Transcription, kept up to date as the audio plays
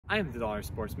I am the Dollar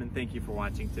Sportsman. Thank you for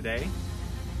watching today.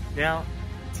 Now,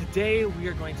 today we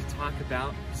are going to talk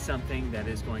about something that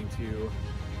is going to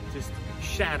just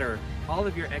shatter all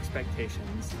of your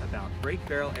expectations about break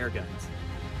barrel air guns.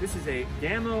 This is a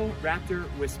GAMO Raptor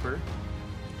Whisper.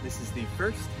 This is the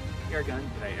first air gun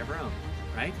that I ever owned,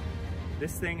 right?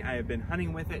 This thing, I have been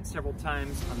hunting with it several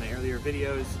times on my earlier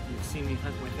videos. You've seen me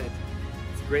hunt with it.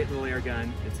 It's a great little air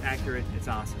gun. It's accurate. It's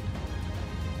awesome.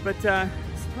 But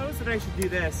suppose that I should do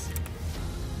this.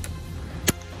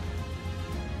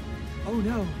 Oh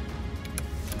no.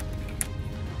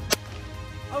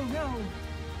 Oh no.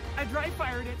 I dry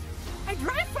fired it. I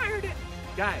dry fired it.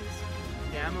 Guys,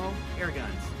 GAMO air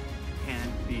guns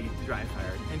can be dry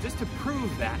fired. And just to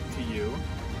prove that to you,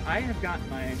 I have got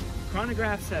my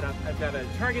chronograph set up. I've got a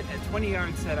target at 20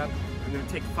 yards set up. I'm gonna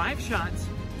take 5 shots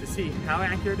to see how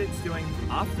accurate it's doing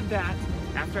off the bat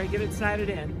after I get it sighted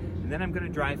in, and then I'm gonna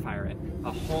dry fire it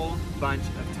a whole bunch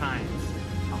of times,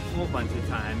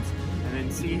 and then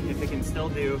see if it can still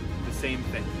do the same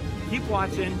thing. Keep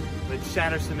watching, let's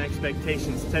shatter some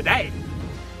expectations today.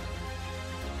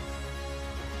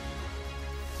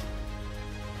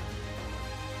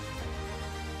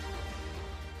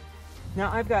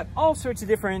 Now I've got all sorts of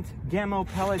different GAMO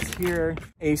pellets here.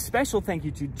 A special thank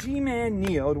you to G-Man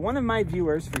Neod, one of my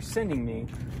viewers, for sending me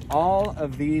all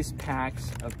of these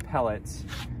packs of pellets.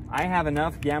 I have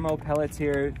enough GAMO pellets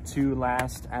here to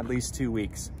last at least 2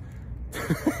 weeks.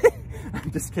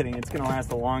 I'm just kidding, it's gonna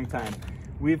last a long time.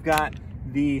 We've got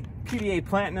the PBA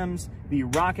Platinums, the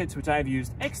Rockets, which I've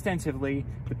used extensively,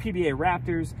 the PBA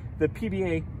Raptors, the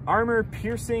PBA Armor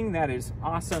Piercing, that is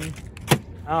awesome.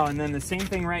 Oh, and then the same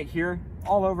thing right here,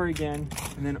 all over again.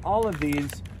 And then all of these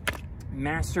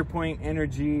Master Point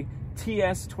Energy,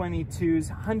 TS22s,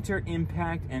 Hunter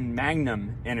Impact, and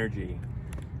Magnum Energy.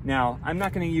 Now, I'm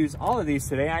not gonna use all of these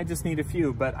today, I just need a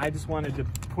few, but I just wanted to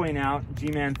point out,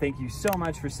 G-Man, thank you so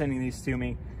much for sending these to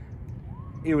me.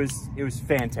 It was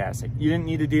fantastic. You didn't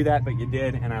need to do that, but you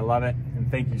did, and I love it, and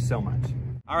thank you so much.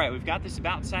 All right, we've got this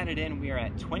about sighted in. We are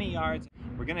at 20 yards.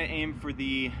 We're gonna aim for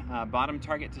the bottom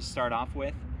target to start off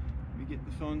with. Let me get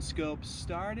the phone scope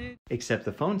started. Except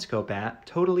the phone scope app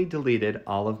totally deleted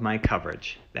all of my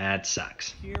coverage. That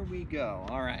sucks. Here we go,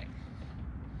 all right.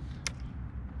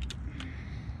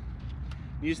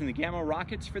 I'm using the GAMO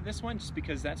Rockets for this one, just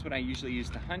because that's what I usually use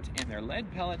to hunt, and they're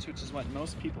lead pellets, which is what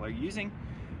most people are using.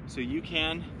 So you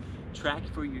can track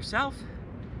for yourself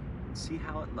and see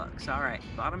how it looks. All right,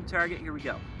 bottom target, here we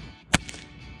go.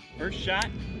 First shot,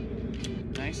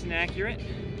 nice and accurate.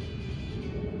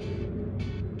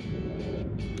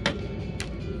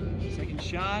 Second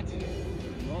shot,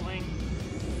 rolling.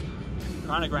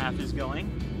 Chronograph is going.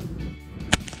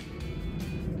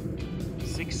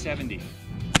 670.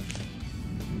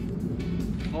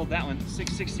 Hold that one,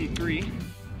 663.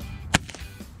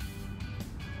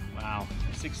 Wow,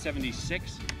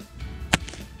 676.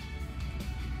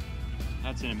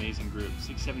 That's an amazing group,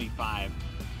 675.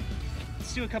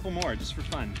 Let's do a couple more just for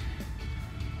fun.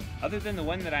 Other than the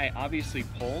one that I obviously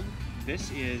pulled,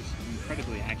 this is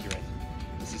incredibly accurate.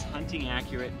 This is hunting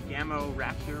accurate GAMO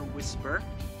Raptor Whisper.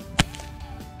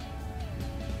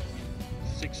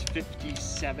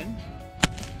 657.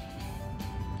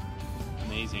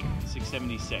 Amazing,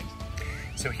 676.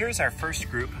 So here's our first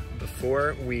group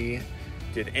before we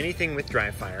did anything with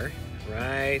dry fire.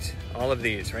 Right, all of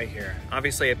these right here.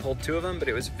 Obviously I pulled 2 of them, but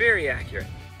it was very accurate.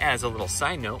 As a little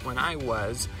side note, when I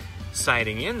was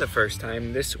sighting in the first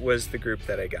time, this was the group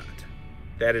that I got.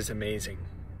 That is amazing.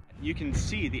 You can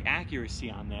see the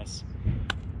accuracy on this.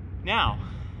 Now,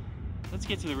 let's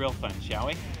get to the real fun, shall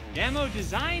we? GAMO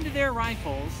designed their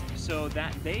rifles so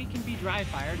that they can be dry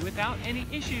fired without any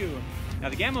issue. Now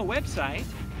the GAMO website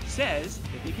says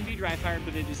that they can be dry fired,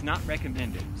 but it is not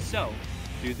recommended. So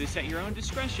do this at your own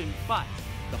discretion, but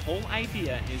the whole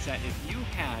idea is that if you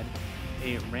had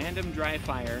a random dry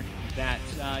fire that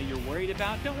you're worried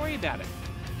about, don't worry about it.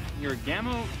 Your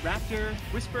GAMO Raptor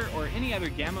Whisper or any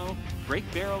other GAMO break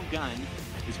barrel gun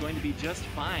is going to be just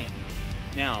fine.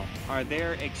 Now, are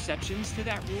there exceptions to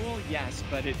that rule? Yes,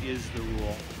 but it is the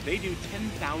rule. They do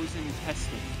 10,000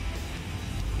 testing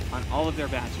on all of their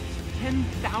batches.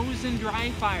 10,000 dry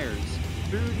fires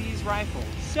through these rifles.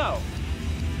 So,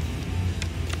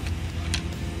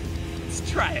 let's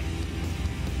try it.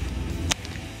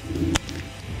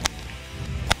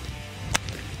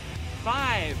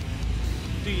 Five.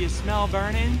 Do you smell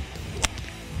burning?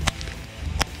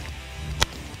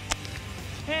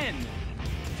 10.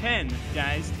 10,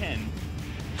 guys, 10.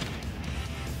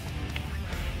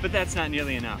 But that's not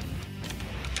nearly enough.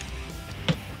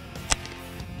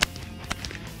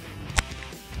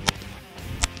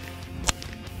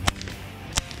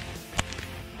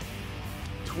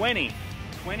 20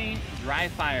 dry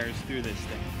fires through this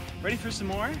thing. Ready for some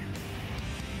more?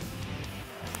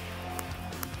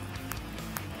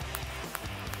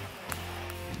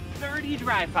 "30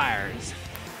 dry fires.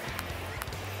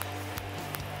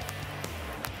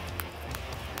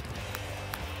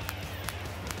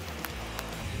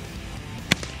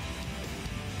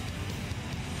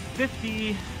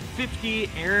 "50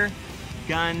 air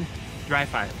gun dry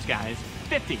fires, guys.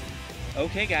 50.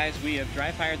 Okay guys, we have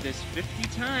dry fired this 50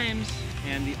 times,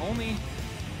 and the only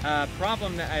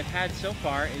problem that I've had so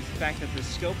far is the fact that the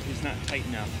scope is not tight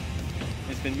enough.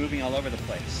 It's been moving all over the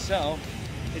place. So,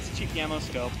 it's a cheap GAMO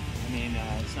scope. I mean,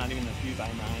 it's not even the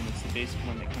 3x9, it's the basic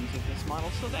one that comes with this model,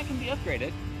 so that can be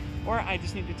upgraded. Or I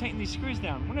just need to tighten these screws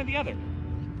down, one or the other.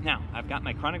 Now, I've got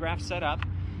my chronograph set up.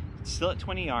 It's still at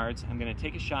 20 yards. I'm gonna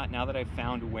take a shot now that I've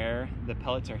found where the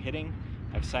pellets are hitting.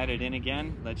 I've sighted in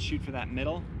again. Let's shoot for that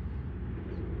middle.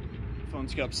 Phone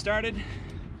scope started.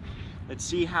 Let's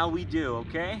see how we do,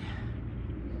 okay?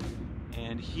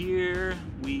 And here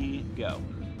we go.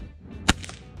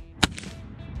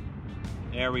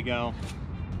 There we go.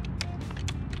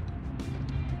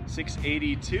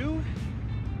 682.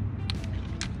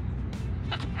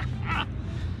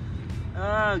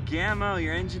 Oh, GAMO,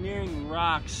 your engineering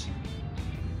rocks.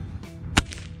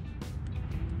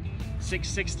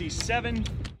 667.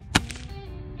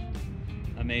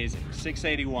 Amazing.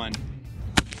 681.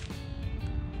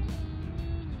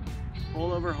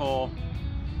 Hole over hole.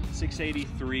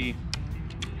 683.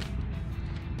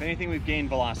 If anything, we've gained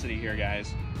velocity here,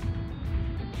 guys.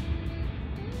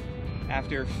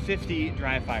 After 50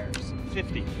 dry fires.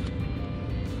 50.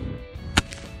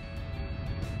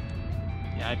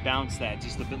 Yeah, I bounced that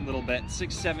just a little bit.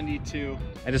 672.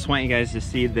 I just want you guys to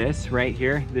see this right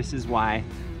here. This is why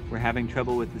we're having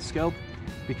trouble with the scope,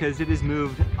 because it has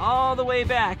moved all the way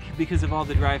back because of all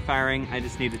the dry firing. I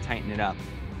just need to tighten it up.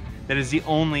 That is the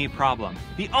only problem.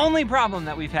 The only problem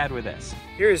that we've had with this.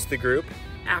 Here's the group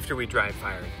after we dry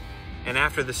fired. And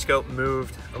after the scope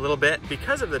moved a little bit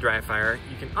because of the dry fire,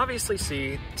 you can obviously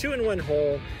see 2-in-1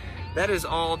 hole. That is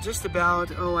all just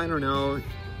about, oh, I don't know,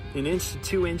 1 inch to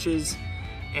 2 inches.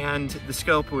 And the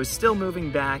scope was still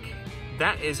moving back.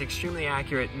 That is extremely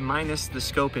accurate, minus the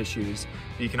scope issues.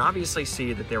 You can obviously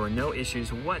see that there were no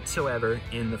issues whatsoever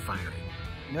in the firing.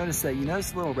 You notice the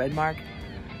little red mark?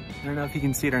 I don't know if you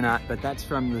can see it or not, but that's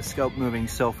from the scope moving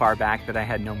so far back that I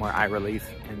had no more eye relief,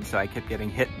 and so I kept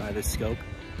getting hit by the scope,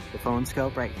 the phone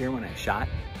scope right here when I shot.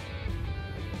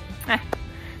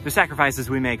 The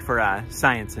sacrifices we make for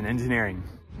science and engineering.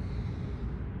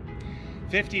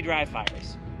 50 dry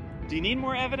fires. Do you need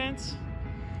more evidence?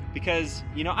 Because,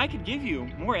 you know, I could give you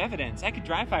more evidence. I could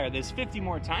dry fire this 50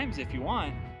 more times if you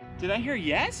want. Did I hear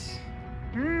yes?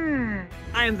 I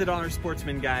am the Dollar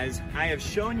Sportsman, guys. I have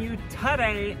shown you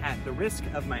today, at the risk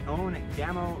of my own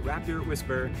GAMO Raptor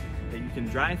Whisper, that you can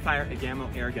dry fire a GAMO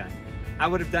Airgun. I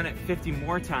would have done it 50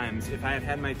 more times if I had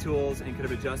had my tools and could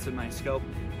have adjusted my scope.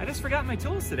 I just forgot my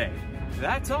tools today.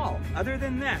 That's all. Other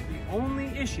than that, the only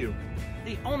issue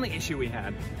we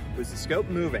had was the scope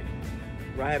moving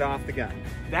right off the gun.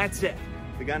 That's it.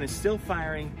 The gun is still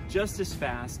firing just as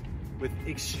fast with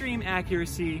extreme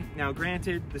accuracy. Now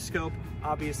granted, the scope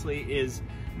obviously is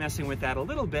messing with that a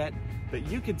little bit, but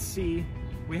you could see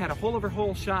we had a hole over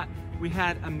hole shot. We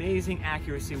had amazing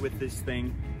accuracy with this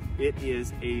thing. It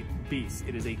is a beast.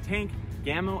 It is a tank.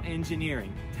 GAMO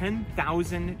engineering.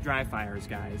 10,000 dry fires,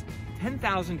 guys.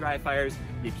 10,000 dry fires.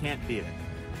 You can't beat it.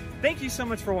 Thank you so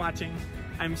much for watching.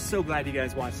 I'm so glad you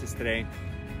guys watched this today.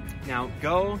 Now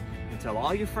go and tell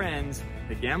all your friends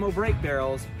that GAMO brake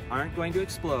barrels aren't going to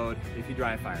explode if you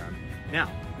dry fire them.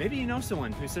 Now, maybe you know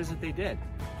someone who says that they did.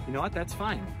 You know what? That's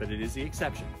fine, but it is the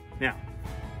exception. Now,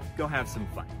 go have some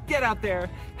fun. Get out there.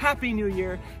 Happy New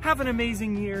Year. Have an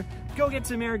amazing year. Go get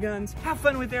some air guns. Have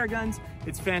fun with air guns.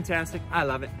 It's fantastic. I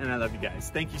love it, and I love you guys.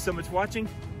 Thank you so much for watching.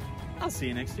 I'll see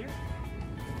you next year.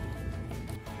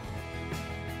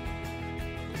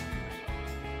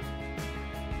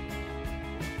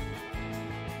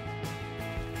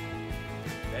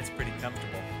 That's pretty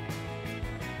comfortable.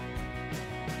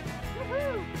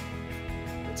 Woohoo!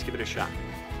 Let's give it a shot.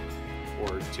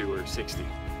 Or 2 or 60.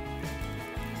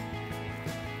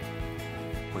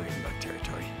 We're in bug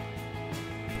territory.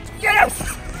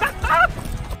 Yes!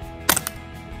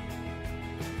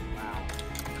 Wow.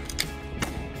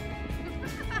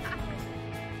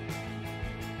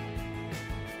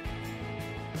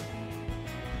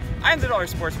 I'm the Dollar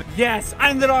Sportsman. Yes,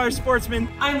 I'm the Dollar Sportsman.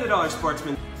 I'm the Dollar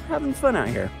Sportsman. Having fun out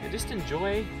here. I just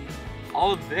enjoy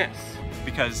all of this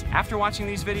because after watching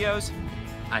these videos,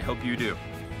 I hope you do.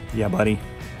 Yeah, buddy.